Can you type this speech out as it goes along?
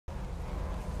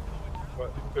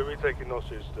Right, who are we taking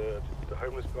hostage? The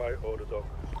homeless guy or the dog?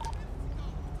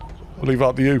 I'll leave it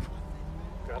up to you.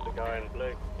 Grab the guy in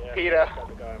blue. Yeah, Peter. grab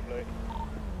the guy in blue.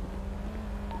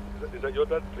 Is that your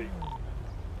dad, Pete?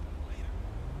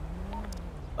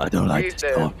 I don't like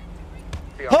this dog.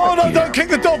 Oh no, don't kick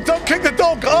the dog, don't kick the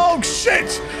dog! Oh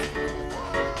shit!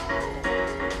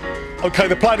 Okay,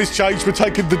 the plan has changed, we're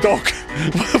taking the dog.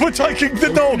 We're taking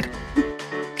the dog!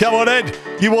 Come on Ed,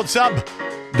 you want some?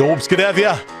 Norb's gonna have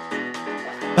ya.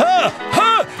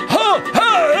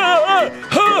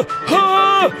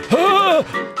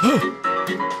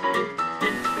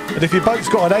 And if your boat's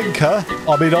got an anchor,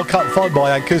 I mean, I can't find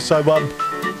my anchor, so,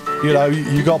 you know,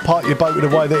 you got to park your boat in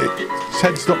a way that it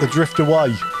tends not to drift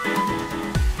away.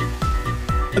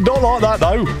 Not like that,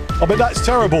 though. I mean, that's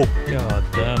terrible. God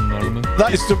damn, Norman.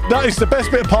 That is the best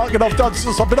bit of parking I've done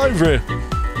since I've been over here.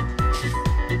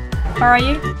 Where are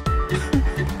you?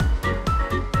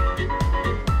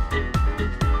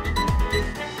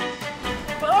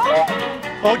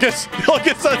 I guess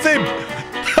that's him.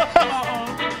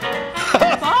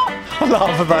 I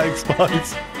laugh at that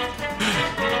explodes.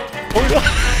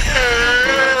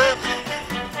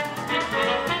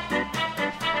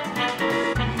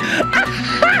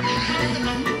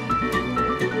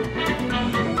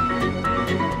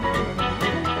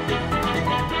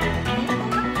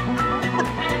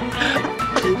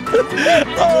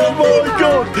 Oh my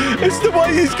god! It's the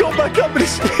way he's got back up in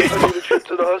his speed. I need a trip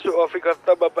to the hospital. I think I've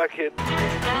done my back in.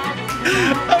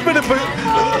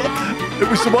 It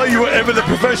was the way you were ever the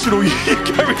professional. You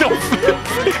carried on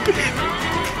flipping.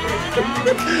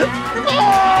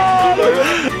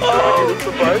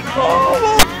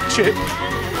 Oh, shit.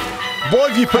 Why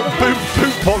have you put boot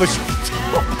polish on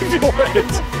top of your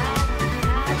head?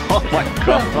 Oh my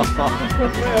god.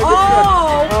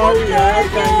 Oh yeah,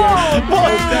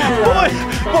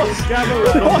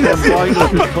 Why have you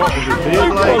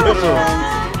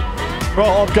Right,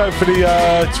 I'm going for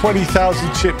the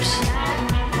 20,000 chips.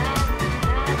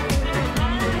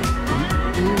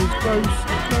 Close.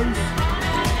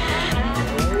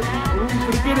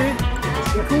 Get it.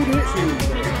 He called it.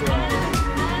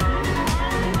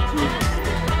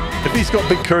 If he's got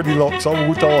big curly locks, I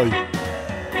will die.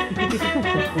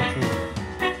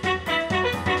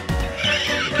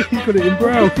 He got it in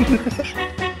brown.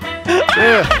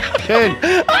 Yeah, Ken.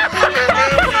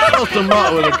 What's the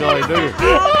matter with the guy, dude?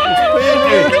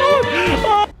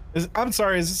 I'm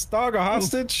sorry, is this dog a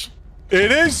hostage?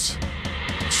 It is.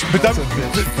 But That's a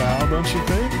bitch foul, don't you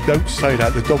think? don't say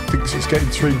that. The dog thinks it's getting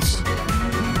treats.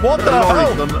 What the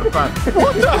hell?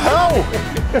 What the hell?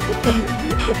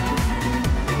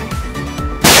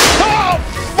 Oh,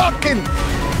 fucking!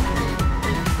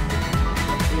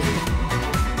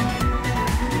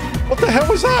 What the hell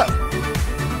was that?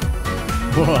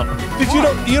 What? Did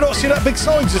you not see that big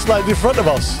sign just landed in front of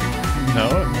us? No.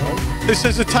 It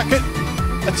says attack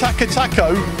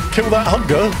taco, kill that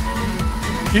hunger.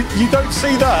 You don't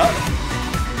see that?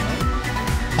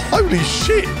 Holy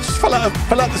shit! Just fell out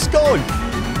the sky.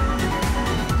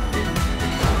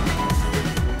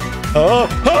 Oh!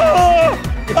 Ah!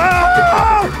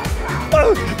 Ah!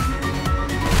 Oh!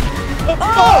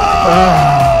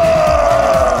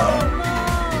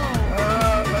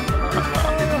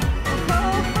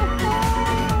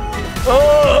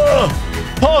 Oh!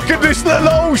 Park in this little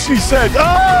hole, she said.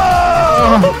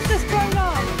 Ah! What's this going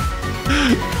on?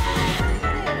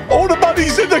 All the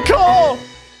money's in the car.